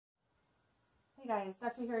Hey guys,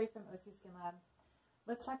 Dr. Hure from OC Skin Lab.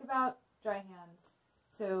 Let's talk about dry hands.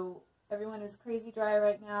 So everyone is crazy dry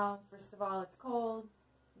right now. First of all, it's cold.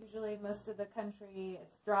 Usually most of the country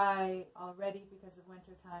it's dry already because of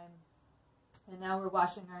winter time. And now we're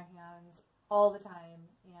washing our hands all the time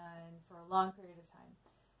and for a long period of time.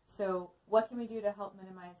 So what can we do to help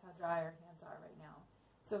minimize how dry our hands are right now?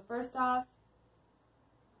 So first off,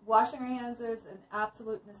 washing our hands is an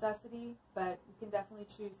absolute necessity, but we can definitely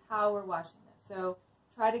choose how we're washing it. So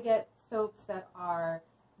try to get soaps that are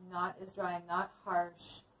not as dry, not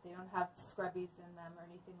harsh. They don't have scrubbies in them or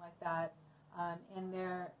anything like that. And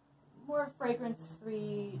they're more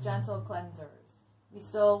fragrance-free, gentle cleansers. We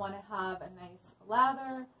still want to have a nice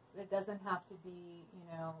lather, but it doesn't have to be,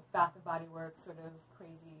 Bath and Body Works sort of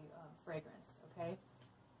crazy fragrance, okay?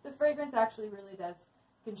 The fragrance actually really does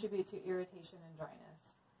contribute to irritation and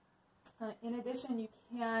dryness. In addition, you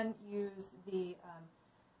can use the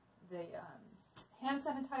hand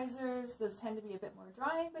sanitizers. Those tend to be a bit more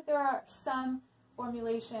drying, but there are some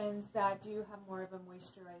formulations that do have more of a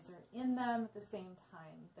moisturizer in them at the same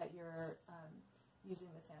time that you're using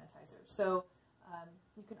the sanitizer. So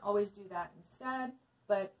you can always do that instead,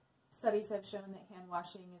 but studies have shown that hand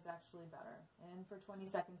washing is actually better, and for 20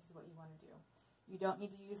 seconds is what you want to do. You don't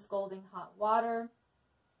need to use scalding hot water.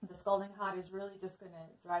 The scalding hot is really just going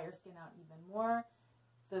to dry your skin out even more.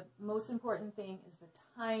 The most important thing is the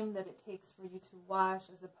time that it takes for you to wash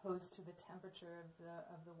as opposed to the temperature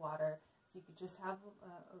of the water. So you could just have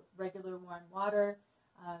regular warm water,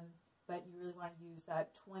 but you really want to use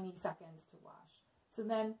that 20 seconds to wash. So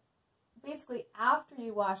then basically after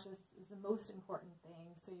you wash is the most important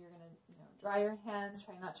thing. So you're going to dry your hands,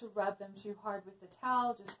 try not to rub them too hard with the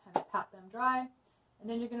towel, just kind of pat them dry, and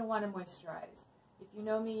then you're going to want to moisturize. If you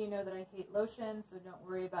know me, you know that I hate lotion, so don't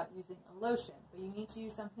worry about using a lotion. But you need to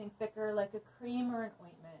use something thicker like a cream or an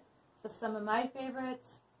ointment. So some of my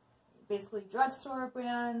favorites, basically drugstore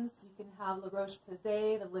brands, you can have La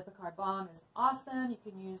Roche-Posay. The Lipicard Balm is awesome. You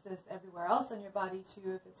can use this everywhere else on your body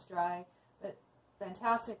too if it's dry, but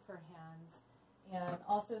fantastic for hands. And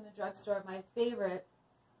also in the drugstore, my favorite,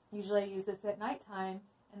 usually I use this at nighttime,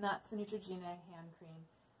 and that's the Neutrogena hand cream.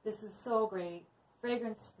 This is so great.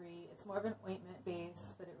 Fragrance-free. It's more of an ointment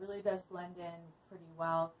base, but it really does blend in pretty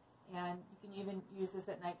well. And you can even use this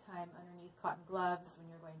at nighttime underneath cotton gloves when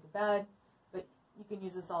you're going to bed, but you can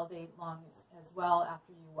use this all day long as well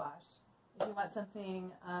after you wash. If you want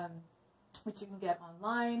something which you can get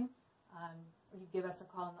online, or you give us a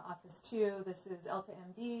call in the office too, this is Elta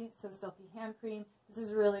MD, So Silky Hand Cream. This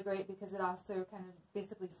is really great because it also kind of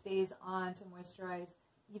basically stays on to moisturize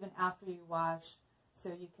even after you wash. So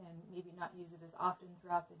you can maybe not use it as often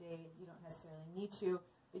throughout the day. You don't necessarily need to,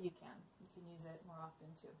 but you can. You can use it more often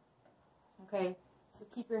too. Okay, so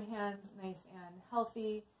keep your hands nice and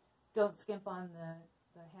healthy. Don't skimp on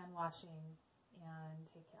the hand washing, and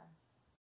take care.